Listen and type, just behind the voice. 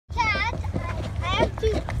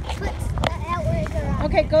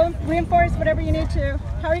Okay, go reinforce whatever you need to.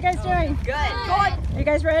 How are you guys doing? Good. Are you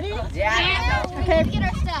guys ready? Yeah. Okay. Get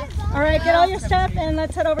our stuff. All right, get all your stuff and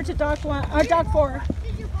let's head over to dock 1 or dock 4.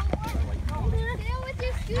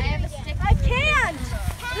 I have a stick. I can't.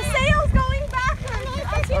 The sail's going backwards.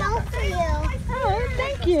 I don't for you. Oh,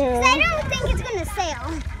 thank you. I don't think it's gonna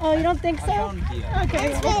sail. Oh, you don't think so?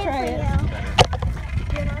 Okay, It's let's good try for it.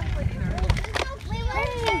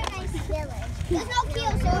 There's no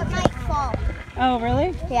keel, so it might fall. Oh,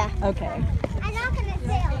 really? Yeah. Okay. I'm not gonna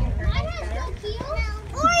sail. Mine has no keel.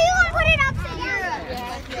 Or you want to put it upside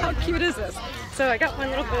down. How cute is this? So I got one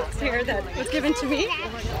little boat here that was given to me.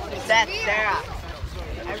 That's Sarah.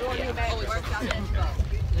 Everyone who works on this boat.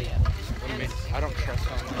 I don't trust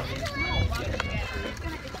on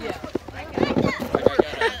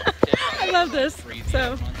I love this.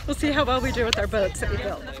 So we'll see how well we do with our boats that we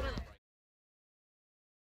built.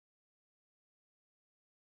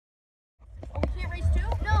 We can't race two?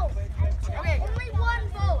 No. Okay. Only one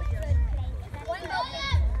boat. One boat.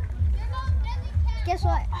 Guess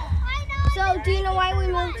what? So, do you know why we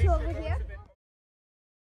moved to over here?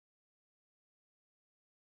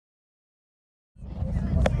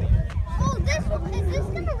 Oh, is this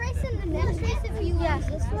gonna race in the next race if you lose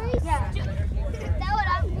this race? Yeah. That would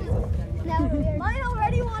I'm doing. Mine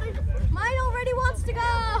already wants to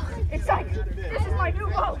go. It's like, this is my new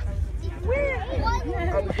boat. Weird.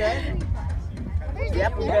 Are we good?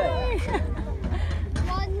 Yep, we're good.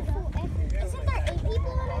 Isn't there 8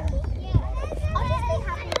 people on our team? Yeah. I'll just be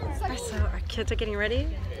happy. So our kids are getting ready,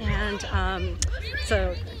 and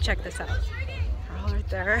so check this out. They're all right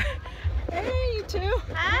there. Hey, you two.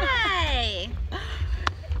 Hi.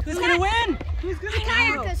 Who's gonna win? Who's gonna win?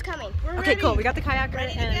 Kayaker's coming. Okay, cool. We got the kayaker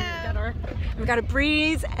and we got a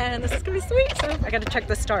breeze, and this is gonna be sweet. So I got to check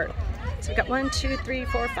the start. So we got 1, 2, 3,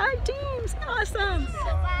 4, 5 teams. Awesome.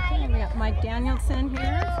 Okay, we got Mike Danielson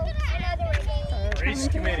here. Race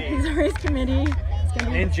committee. He's a race committee.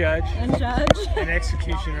 And judge. And judge. And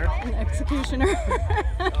executioner. An executioner.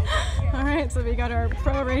 All right, so we got our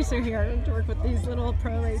pro racer here to work with these little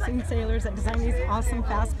pro racing sailors that design these awesome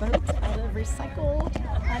fast boats out of recycled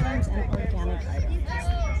items and organic items.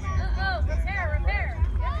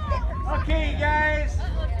 Okay, guys.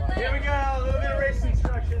 Here we go. A little bit of race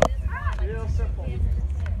instruction. Real simple.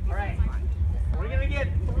 All right. We're going to get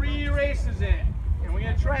 3 races in. And we're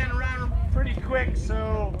going to try and run them pretty quick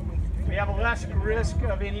so we have less risk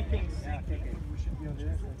of anything sinking.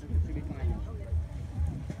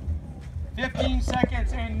 15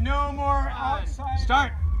 seconds and no more outside.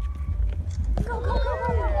 Start. Go, go, go,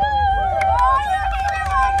 go.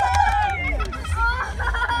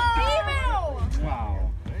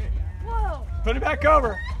 Wow. Whoa. Put it back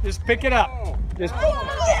over. Just pick it up. Just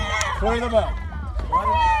pour the boat.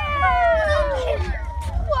 Whoa!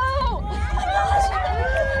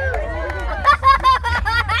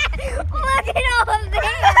 Look at all of this!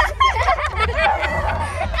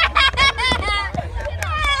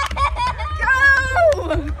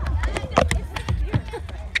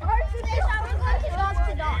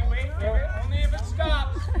 Go! Wait, only if it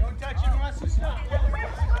stops. Don't touch it unless it stops. We're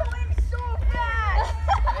going so fast.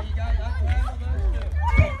 You guys have to handle those too.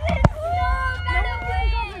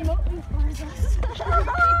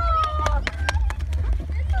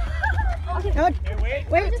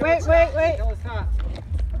 Wait. Until it's hot.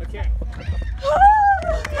 Okay.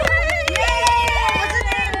 What's the name?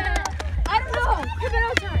 I don't know.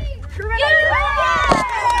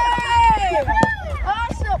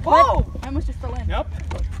 Awesome. Whoa. I almost just fell in. Nope.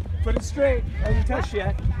 Put it straight. Hasn't touched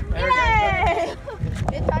yet. There we go. Yay!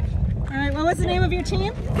 It touched. All right, well, what's the name of your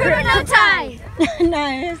team? Criminal tie!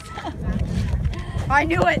 Nice. I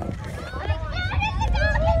knew it.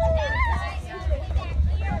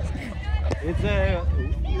 It's a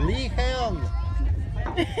Lee Helm.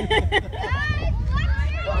 I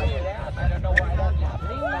don't know why that's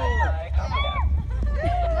happening.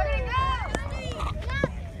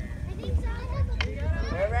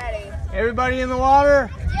 We're ready. Everybody in the water?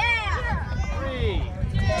 Yeah. 3,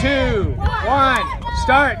 2, 1,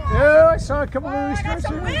 start. Oh, I saw a couple of restarts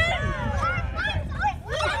here.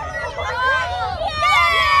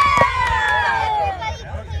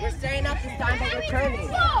 We're staying up this time, but we're turning.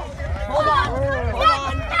 Hold on.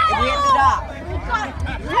 We hit the dock.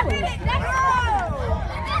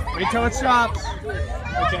 Wait till it stops.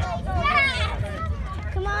 Okay.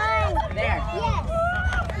 Come on! There. Yes!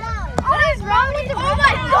 What is wrong with the boat? Oh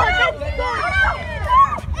my God!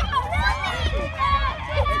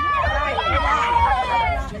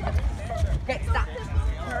 Okay, stop.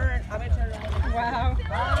 Turn. I'm gonna turn around.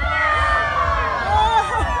 Wow.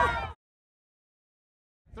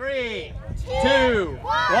 3, 2,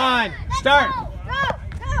 1, start.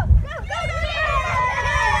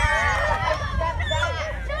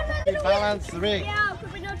 balance 3. Yeah,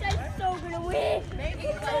 Kupinote is so gonna win. Maybe.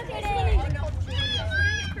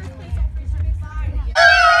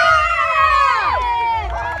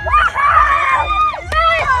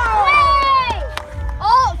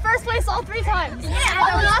 Oh, first place all 3 times. Yeah,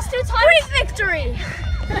 on the last 2 times. Great victory.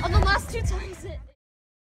 On the last 2 times.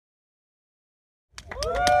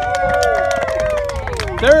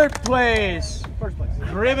 Third place. First place.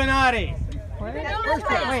 Cribinati.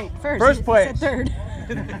 First place. Third.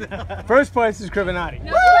 First place is Cribinati.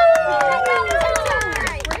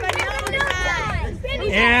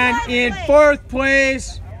 And in 4th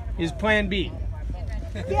place is Plan B.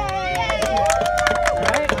 Right?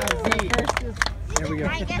 There we go.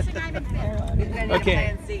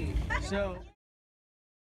 Okay. So.